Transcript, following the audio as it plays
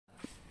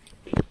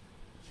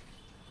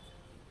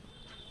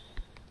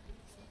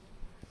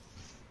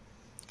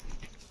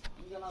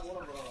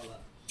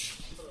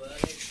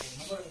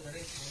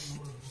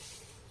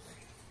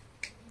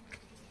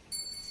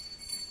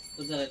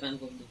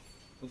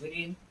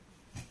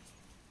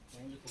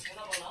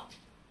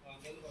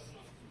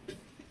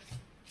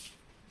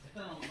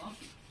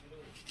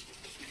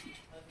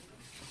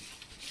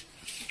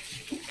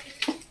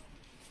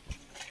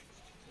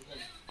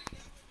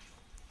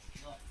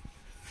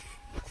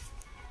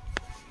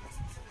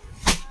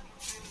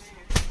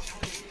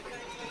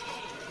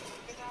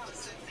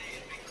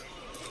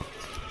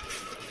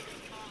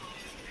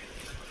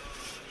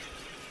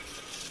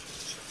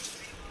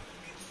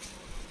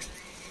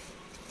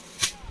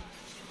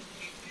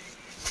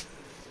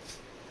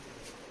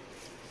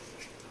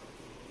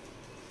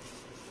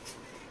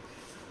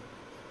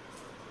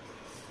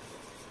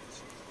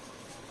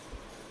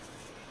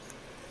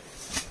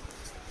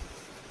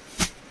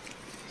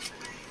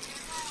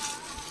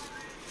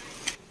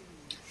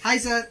Hi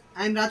sir,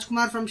 I am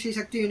Rajkumar from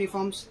SAKTHI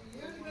Uniforms.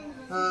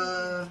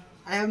 I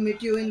have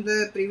met you in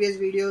the previous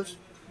videos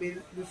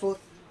before,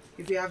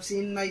 if you have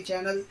seen my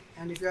channel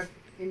and if you are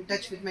in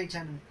touch with my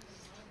channel.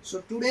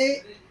 So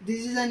today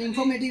this is an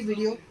informative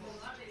video.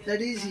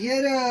 That is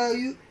here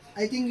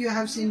I think you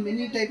have seen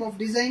many type of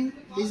design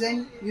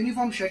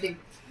uniform shirting.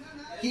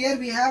 Here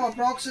we have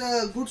approx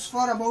goods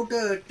for about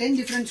 10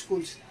 different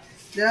schools.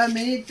 There are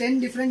 10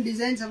 different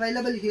designs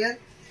available here,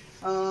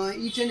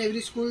 each and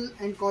every school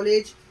and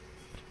college.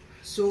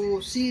 So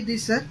see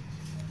this sir,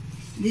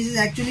 this is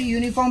actually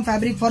uniform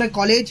fabric for a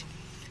college.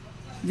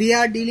 We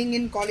are dealing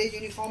in college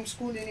uniform,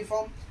 school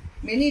uniform.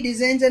 Many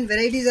designs and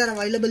varieties are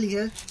available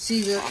here.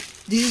 See sir,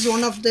 this is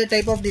one of the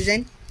type of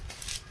design.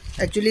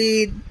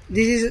 Actually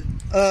this is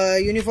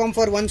uniform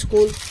for one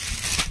school.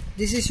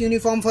 This is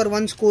uniform for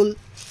one school.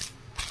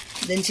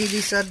 Then see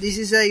this sir, this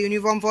is a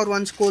uniform for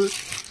one school.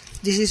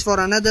 This is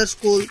for another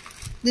school.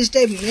 This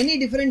type, many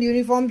different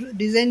uniform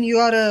design you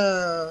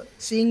are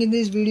seeing in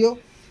this video.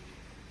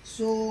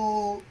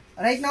 So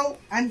right now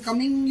I am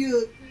coming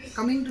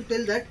to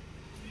tell that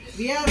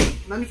we are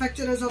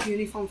manufacturers of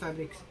uniform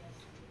fabrics,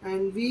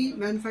 and we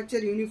manufacture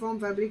uniform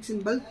fabrics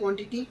in bulk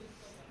quantity,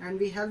 and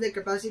we have the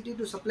capacity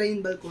to supply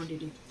in bulk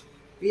quantity.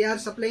 We are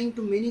supplying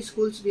to many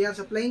schools. We are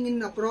supplying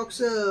in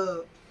approx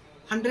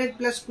 100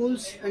 plus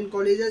schools and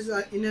colleges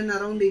in and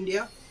around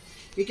India.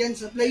 We can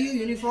supply you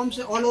uniforms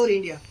all over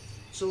India.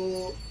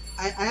 So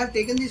I have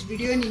taken this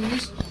video in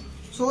English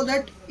so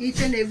that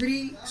each and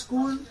every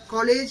school,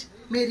 college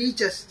may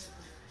reach us.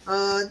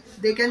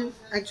 They can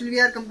actually,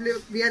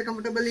 we are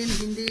comfortable in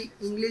Hindi,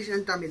 English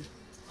and Tamil.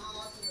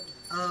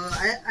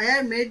 I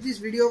have made this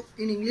video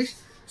in English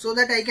so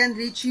that I can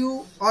reach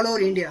you all over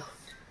India.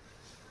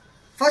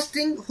 First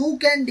thing, who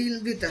can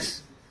deal with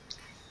us?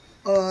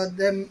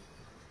 The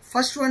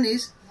first one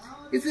is,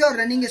 if you are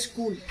running a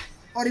school,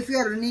 or if you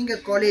are running a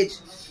college,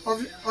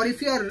 or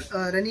if you are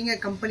running a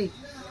company,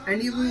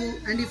 and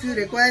if you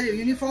require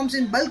uniforms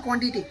in bulk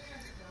quantity,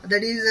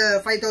 that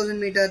is 5,000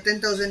 meter,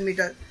 10,000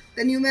 meter,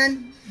 then you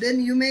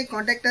may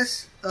contact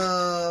us.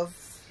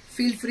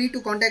 Feel free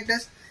to contact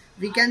us.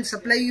 We can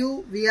supply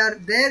you. We are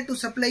there to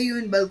supply you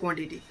in bulk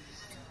quantity.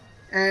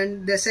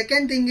 And the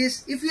second thing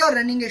is, if you are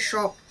running a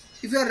shop,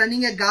 if you are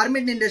running a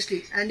garment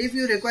industry, and if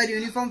you require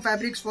uniform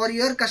fabrics for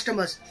your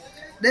customers,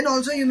 then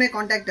also you may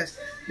contact us.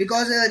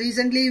 Because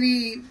recently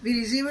we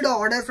received an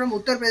order from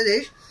Uttar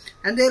Pradesh,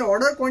 and their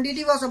order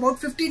quantity was about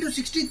 50 to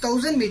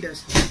 60,000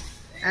 meters.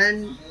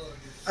 And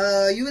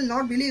you will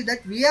not believe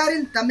that we are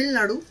in Tamil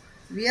Nadu,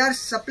 we are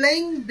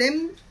supplying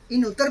them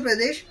in Uttar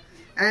Pradesh,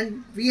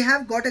 and we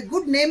have got a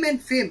good name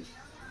and fame.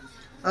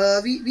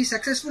 We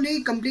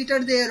successfully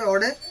completed their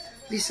order.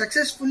 We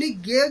successfully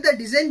gave the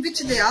design which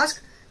they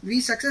asked.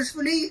 We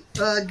successfully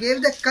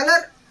gave the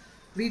color.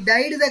 We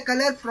dyed the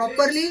color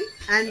properly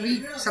and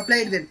we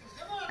supplied them.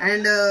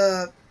 And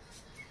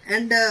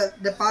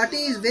the party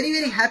is very,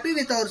 very happy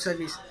with our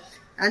service.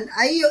 And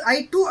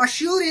I too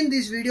assure in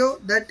this video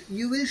that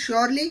you will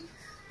surely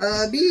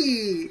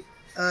be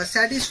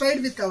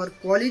satisfied with our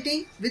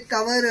quality, with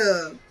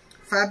our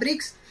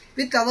fabrics,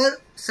 with our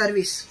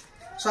service.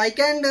 So I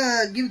can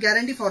give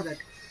guarantee for that.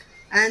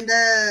 And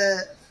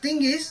the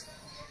thing is,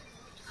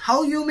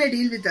 how you may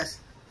deal with us.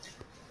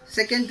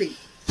 Second thing,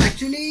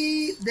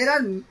 actually there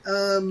are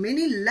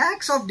many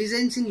lakhs of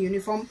designs in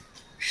uniform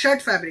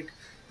shirt fabric.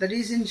 That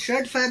is, in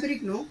shirt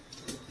fabric, no,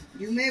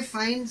 you may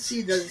find,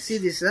 see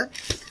this sir,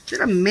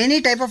 there are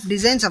many type of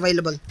designs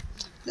available.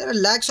 There are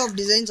lakhs of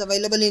designs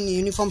available in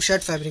uniform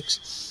shirt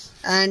fabrics,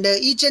 and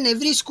each and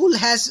every school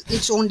has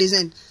its own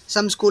design.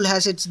 Some school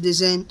has its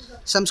design,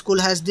 some school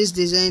has this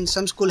design,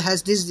 some school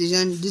has this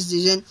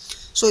design.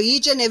 So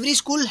each and every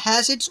school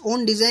has its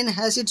own design,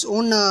 has its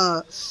own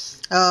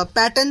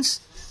patterns.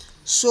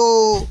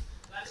 So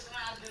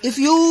if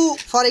you,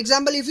 for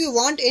example, if you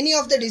want any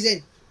of the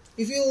design,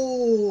 if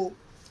you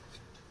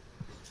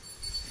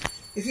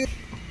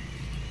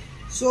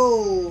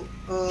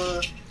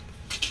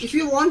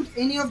want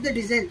any of the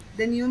design,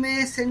 then you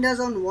may send us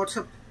on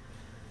WhatsApp,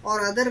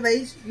 or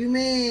otherwise you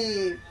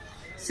may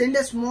send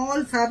a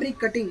small fabric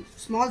cutting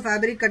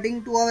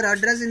to our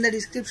address in the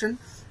description,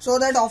 so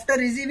that after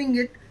receiving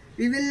it,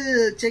 we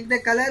will check the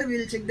color, we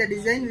will check the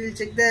design, we will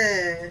check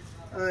the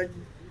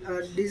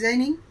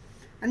designing,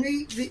 and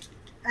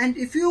and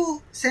if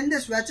you send the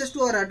swatches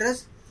to our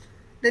address,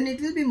 then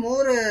it will be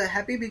more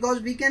happy,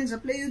 because we can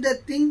supply you the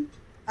thing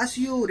as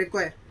you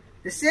require,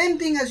 the same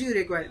thing as you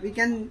require. We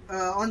can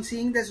on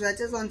seeing the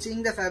swatches, on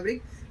seeing the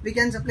fabric, we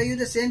can supply you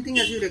the same thing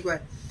as you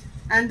require.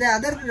 And the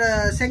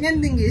other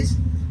second thing is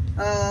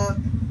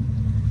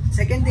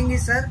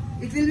sir,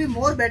 it will be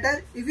more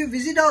better if you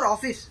visit our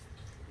office.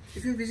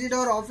 If you visit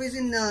our office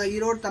in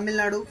Erode, Tamil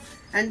Nadu,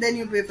 and then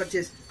you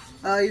purchase.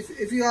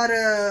 If you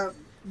are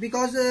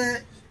because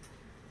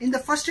in the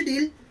first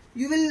deal,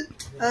 you will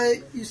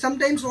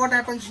sometimes what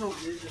happens, no,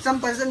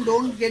 some person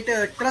don't get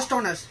trust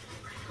on us.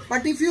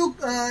 But if you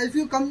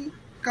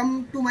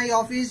come to my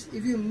office,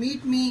 if you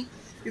meet me,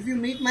 if you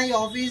meet my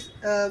office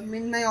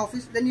in my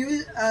office, then you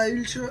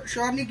will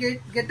surely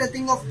get a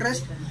thing of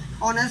trust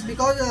on us,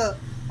 because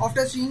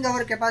after seeing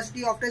our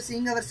capacity, after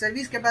seeing our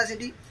service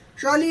capacity,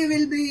 surely you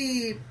will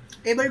be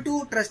able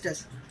to trust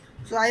us.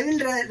 So I will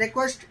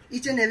request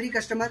each and every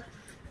customer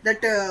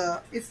that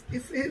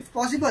if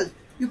possible,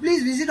 you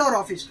please visit our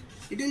office.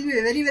 It will be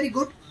very, very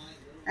good.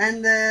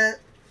 And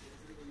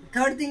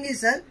third thing is,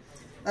 sir,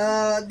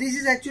 this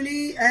is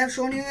actually, I have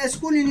shown you a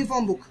school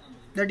uniform book.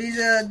 That is,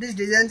 these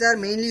designs are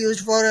mainly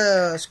used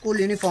for school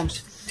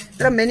uniforms.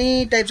 There are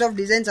many types of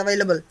designs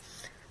available.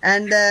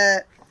 And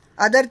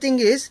other thing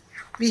is,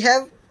 we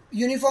have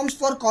uniforms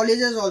for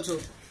colleges also.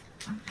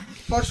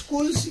 For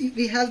schools,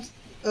 we have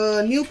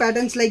new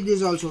patterns like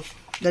this also.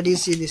 That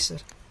is, see this, sir.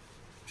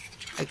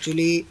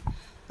 Actually,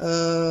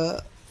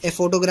 a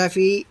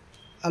photography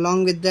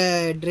along with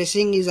the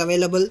dressing is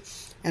available,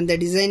 and the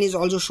design is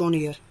also shown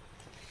here,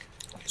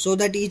 so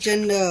that each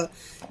and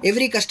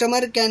every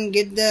customer can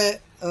get the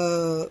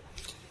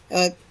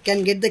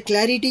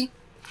clarity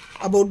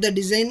about the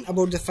design,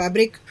 about the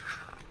fabric.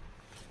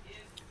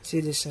 See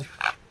this, sir.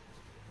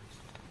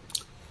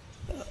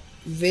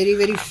 Very,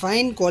 very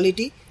fine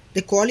quality.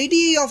 The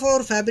quality of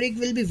our fabric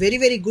will be very,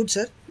 very good,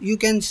 sir. You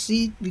can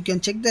see, we can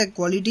check the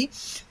quality.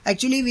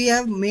 Actually, we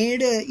have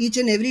made each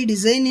and every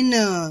design in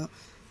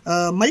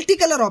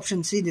multicolor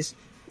options. See this.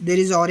 There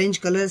is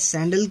orange color,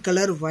 sandal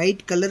color,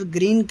 white color,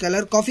 green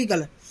color, coffee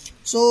color.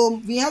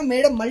 So we have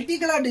made a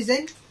multicolor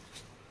design.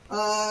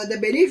 The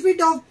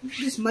benefit of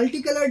this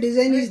multicolor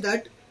design is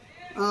that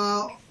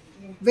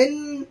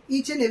when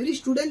each and every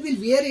student will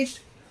wear it,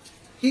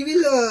 he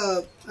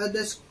will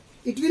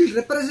it will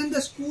represent the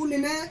school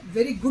in a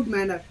very good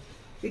manner.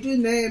 It will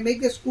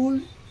make the school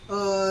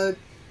to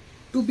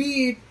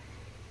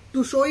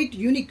show it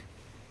unique.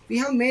 We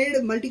have made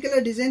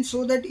multicolor design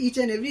so that each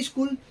and every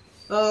school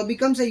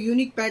becomes a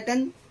unique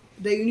pattern.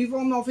 The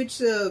uniform of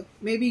its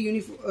may be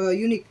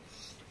unique.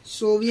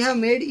 So we have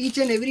made each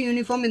and every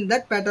uniform in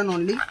that pattern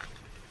only.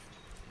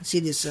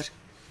 See this, sir.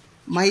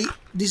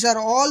 These are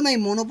all my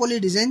monopoly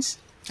designs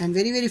and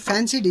very, very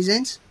fancy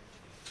designs.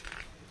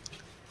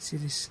 See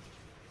this.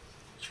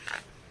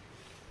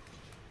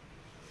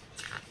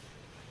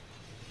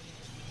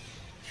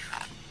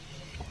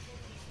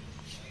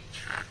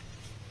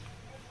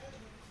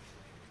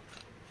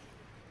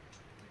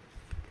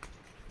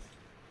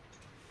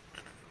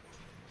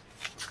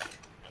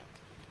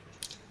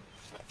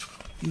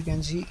 You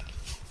can see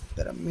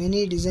there are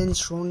many designs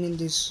shown in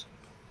this.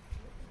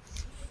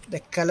 The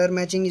color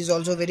matching is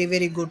also very,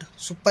 very good.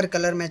 Super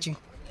color matching.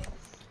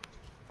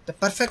 The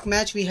perfect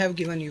match we have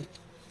given you.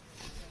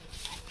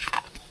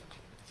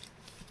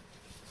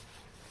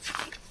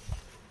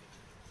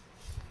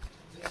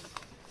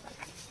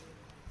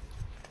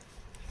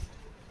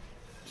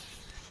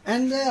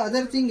 And the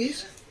other thing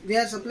is, we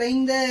are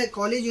supplying the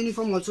college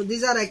uniform also.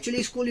 These are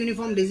actually school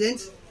uniform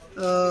designs.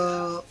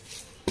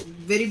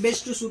 Very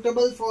best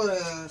suitable for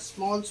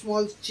small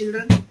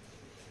children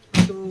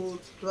to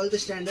 12th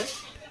standard.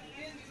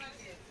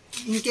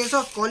 In case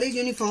of college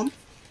uniform,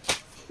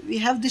 we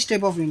have this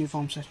type of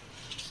uniform, sir.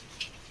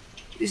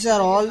 These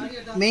are all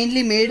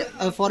mainly made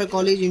for a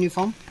college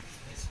uniform.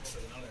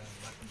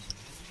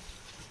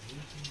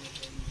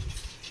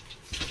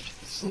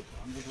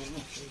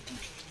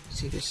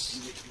 See this.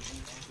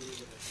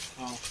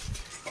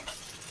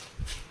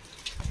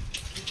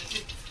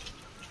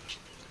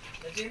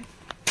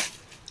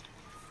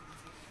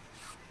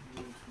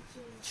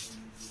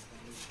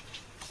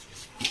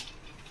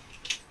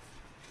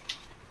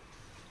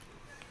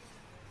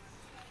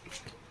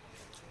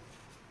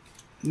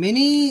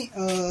 Many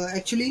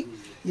actually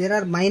there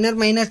are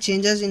minor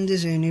changes in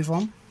this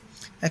uniform.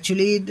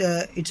 Actually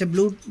it's a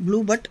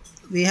blue, but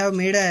we have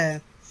made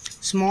a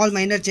small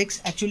minor checks.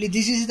 Actually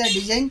this is the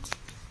design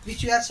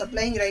which we are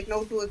supplying right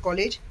now to a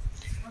college.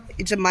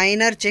 It's a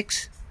minor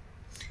checks.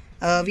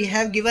 We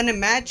have given a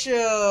match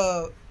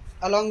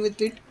along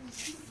with it.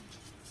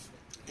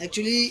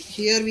 Actually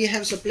here we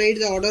have supplied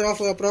the order of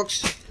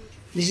approx.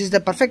 This is the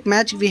perfect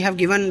match we have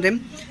given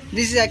them.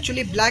 This is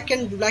actually black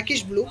and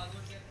blackish blue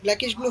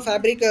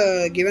fabric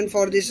given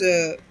for this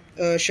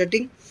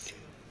shirting.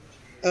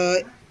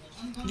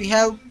 We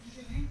have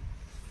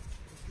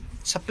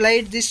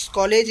supplied this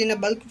college in a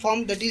bulk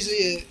form. That is,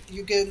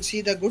 you can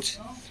see the goods.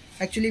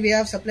 Actually we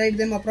have supplied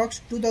them approx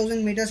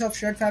 2000 meters of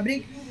shirt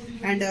fabric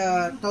and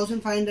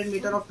 1500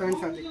 meter of pant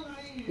fabric.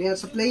 We are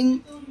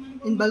supplying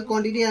in bulk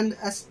quantity, and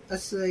as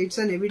it's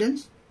an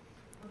evidence.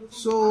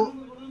 So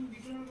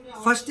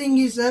first thing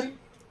is, sir,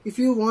 if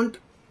you want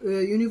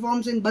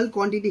uniforms in bulk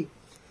quantity,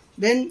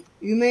 then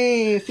you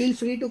may feel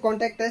free to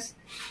contact us.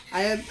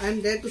 I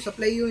am there to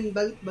supply you in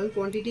bulk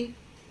quantity.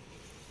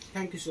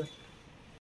 Thank you, sir.